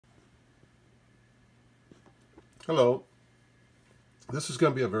Hello. This is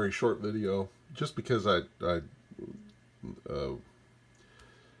going to be a very short video, just because uh, I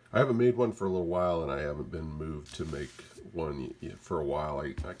haven't made one for a little while, and I haven't been moved to make one yet for a while.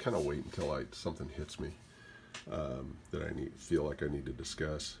 I kind of wait until something hits me that I feel like I need to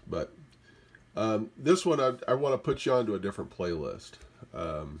discuss. But this one, I want to put you onto a different playlist.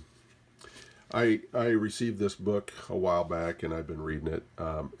 I received this book a while back, and I've been reading it.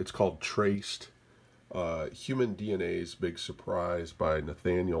 It's called Traced. Human DNA's Big Surprise by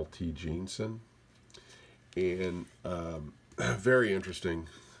Nathaniel Jeanson. And very interesting,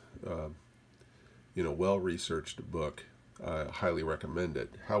 well-researched book. I highly recommend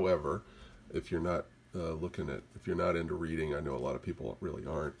it. However, if you're not if you're not into reading, I know a lot of people really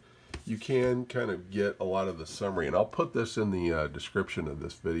aren't, you can kind of get a lot of the summary. And I'll put this in the description of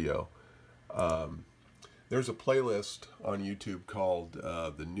this video. There's a playlist on YouTube called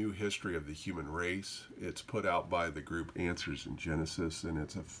The New History of the Human Race. It's put out by the group Answers in Genesis, and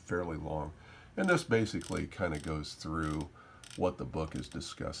it's a fairly long. And this basically kind of goes through what the book is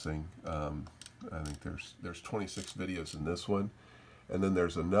discussing. I think there's 26 videos in this one. And then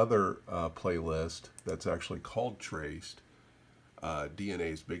there's another playlist that's actually called Traced,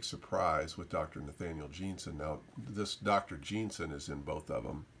 DNA's Big Surprise with Dr. Nathaniel Jeanson. Now, this Dr. Jeanson is in both of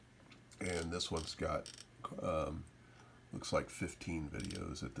them. And this one's got looks like 15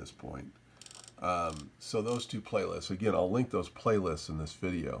 videos at this point. So those two playlists, again, I'll link those playlists in this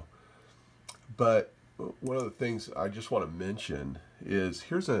video. But one of the things I just want to mention is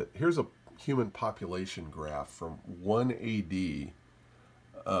here's a human population graph from 1 AD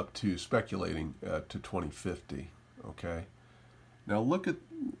up to speculating to 2050. Okay. Now look at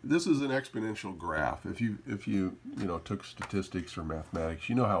this. Is an exponential graph. If you took statistics or mathematics,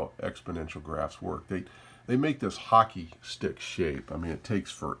 you know how exponential graphs work. They make this hockey stick shape. I mean, it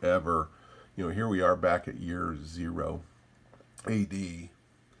takes forever. Here we are back at year 0 AD,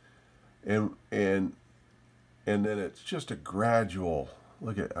 and then it's just a gradual.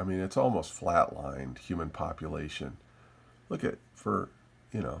 Look at. I mean, it's almost flatlined human population. Look at for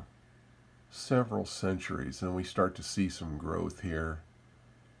several centuries, and we start to see some growth here,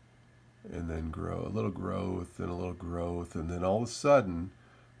 and then a little growth, and a little growth, and then all of a sudden,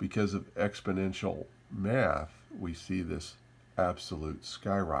 because of exponential math, we see this absolute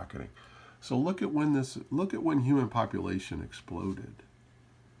skyrocketing. So look at when human population exploded.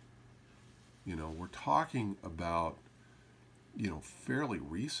 We're talking about fairly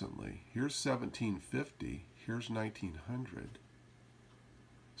recently. Here's 1750, here's 1900.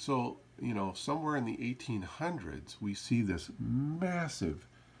 So, somewhere in the 1800s, we see this massive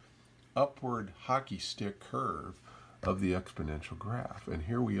upward hockey stick curve of the exponential graph. And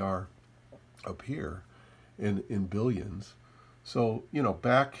here we are up here in billions. So,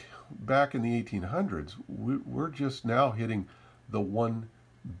 back in the 1800s, we're just now hitting the 1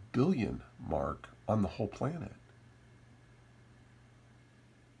 billion mark on the whole planet.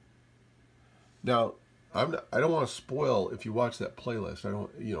 Now, I don't want to spoil if you watch that playlist.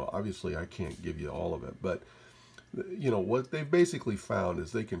 Obviously I can't give you all of it, but what they've basically found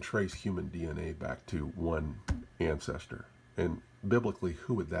is they can trace human DNA back to one ancestor. And biblically,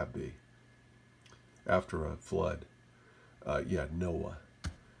 who would that be? After a flood, Noah.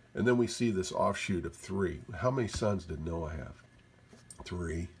 And then we see this offshoot of 3. How many sons did Noah have?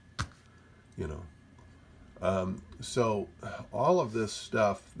 3. So all of this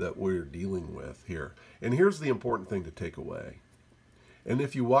stuff that we're dealing with here, and here's the important thing to take away. And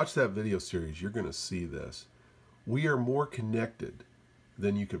if you watch that video series, you're going to see this. We are more connected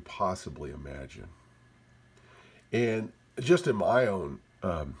than you could possibly imagine. And just in my own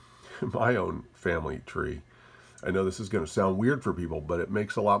family tree, I know this is going to sound weird for people, but it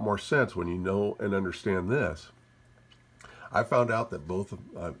makes a lot more sense when you know and understand this. I found out that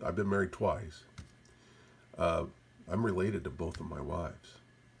I've been married twice. I'm related to both of my wives.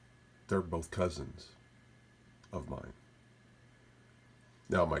 They're both cousins of mine.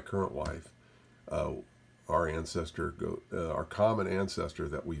 Now, my current wife, our common ancestor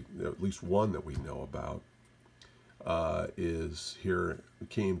at least one that we know about,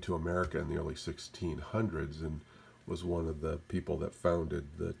 came to America in the early 1600s and was one of the people that founded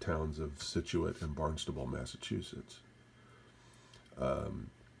the towns of Scituate and Barnstable, Massachusetts.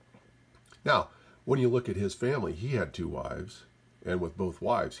 Now, when you look at his family, he had 2 wives, and with both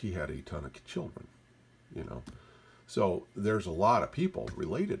wives, he had a ton of children, So there's a lot of people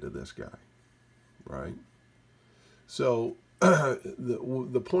related to this guy, right? So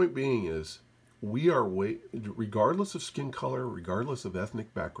the point being is, we are regardless of skin color, regardless of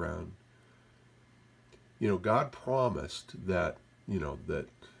ethnic background, God promised that, that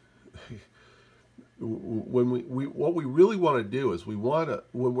when what we really want to do is when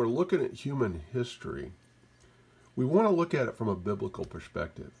we're looking at human history, we want to look at it from a biblical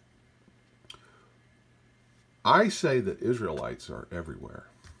perspective. I say that Israelites are everywhere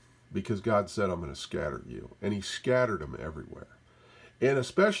because God said, I'm going to scatter you. And he scattered them everywhere. And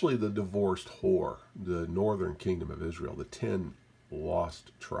especially the divorced whore, the northern kingdom of Israel, the 10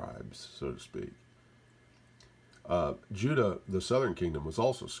 lost tribes, so to speak. Judah, the southern kingdom, was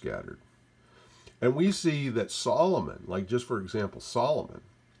also scattered. And we see that Solomon, like just for example, Solomon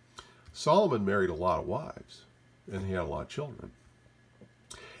married a lot of wives and he had a lot of children.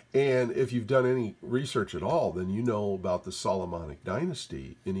 And if you've done any research at all, then you know about the Solomonic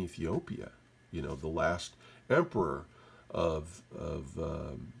dynasty in Ethiopia. You know, the last emperor of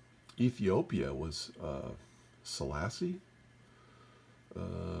Ethiopia was Selassie.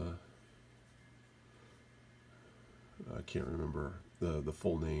 I can't remember the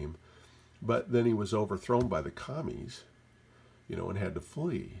full name. But then he was overthrown by the commies, you know, and had to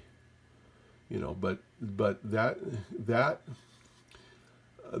flee. You know, but that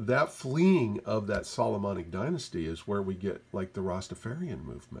fleeing of that Solomonic dynasty is where we get like the Rastafarian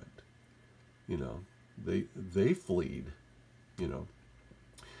movement. You know, they fled. You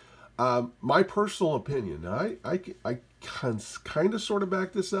know, my personal opinion. I can kind of sort of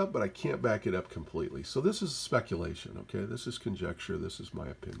back this up, but I can't back it up completely. So this is speculation. Okay, this is conjecture. This is my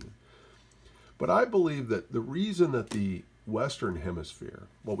opinion. But I believe that the reason that the Western Hemisphere,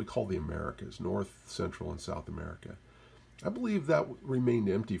 what we call the Americas, North, Central, and South America, I believe that remained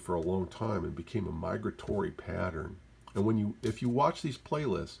empty for a long time and became a migratory pattern. And if you watch these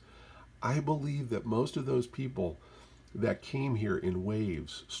playlists, I believe that most of those people that came here in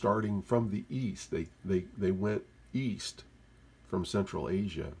waves, starting from the east, they went east from Central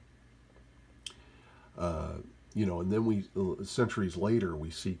Asia. You know, and then centuries later,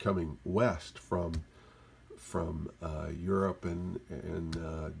 we see coming west from Europe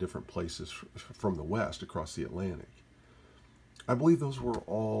and different places from the west across the Atlantic. I believe those were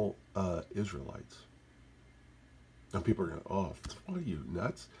all Israelites. And people are going, oh, what are you,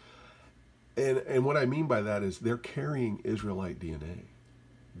 nuts? And what I mean by that is they're carrying Israelite DNA.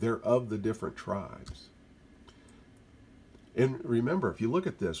 They're of the different tribes. And remember, if you look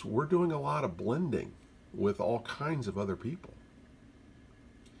at this, we're doing a lot of blending with all kinds of other people.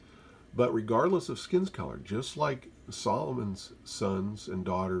 But regardless of skin color, just like Solomon's sons and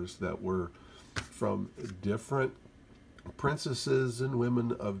daughters that were from different princesses and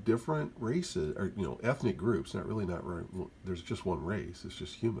women of different races, or you know, ethnic groups, not there's just one race, it's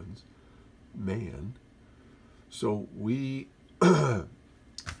just humans, man. So we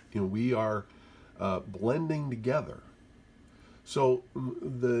we are blending together. So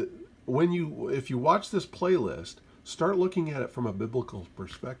if you watch this playlist, start looking at it from a biblical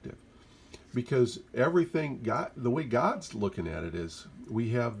perspective, because the way God's looking at it is we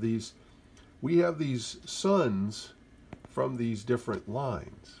have these sons from these different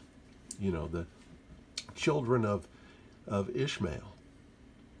lines. You know, the children of Ishmael.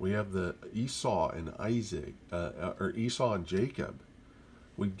 We have the Esau and Isaac, or Esau and Jacob.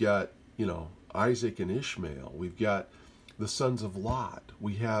 We've got, you know, Isaac and Ishmael. We've got the sons of Lot.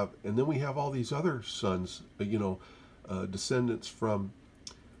 And then we have all these other sons, you know, descendants from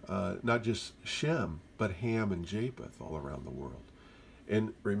not just Shem, but Ham and Japheth all around the world.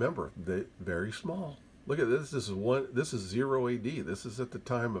 And remember, they're very small. Look at this. This is 0 AD. This is at the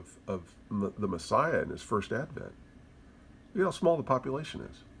time of the Messiah in his first advent. Look how small the population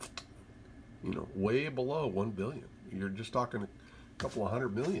is. You know, way below 1 billion. You're just talking a couple of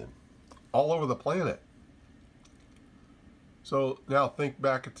 100 million all over the planet. So now think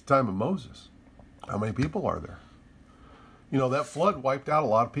back at the time of Moses. How many people are there? You know, that flood wiped out a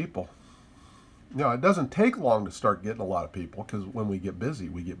lot of people. Now, it doesn't take long to start getting a lot of people, because when we get busy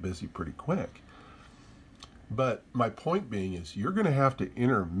pretty quick. But my point being is you're going to have to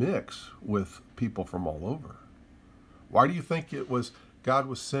intermix with people from all over. Why do you think God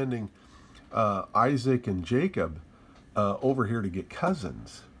was sending Isaac and Jacob over here to get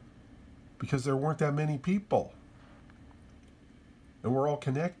cousins? Because there weren't that many people. And we're all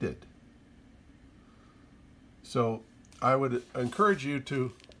connected. So I would encourage you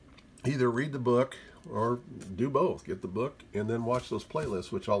to either read the book or do both. Get the book and then watch those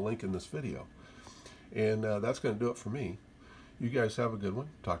playlists, which I'll link in this video. And that's going to do it for me. You guys have a good one.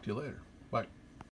 Talk to you later.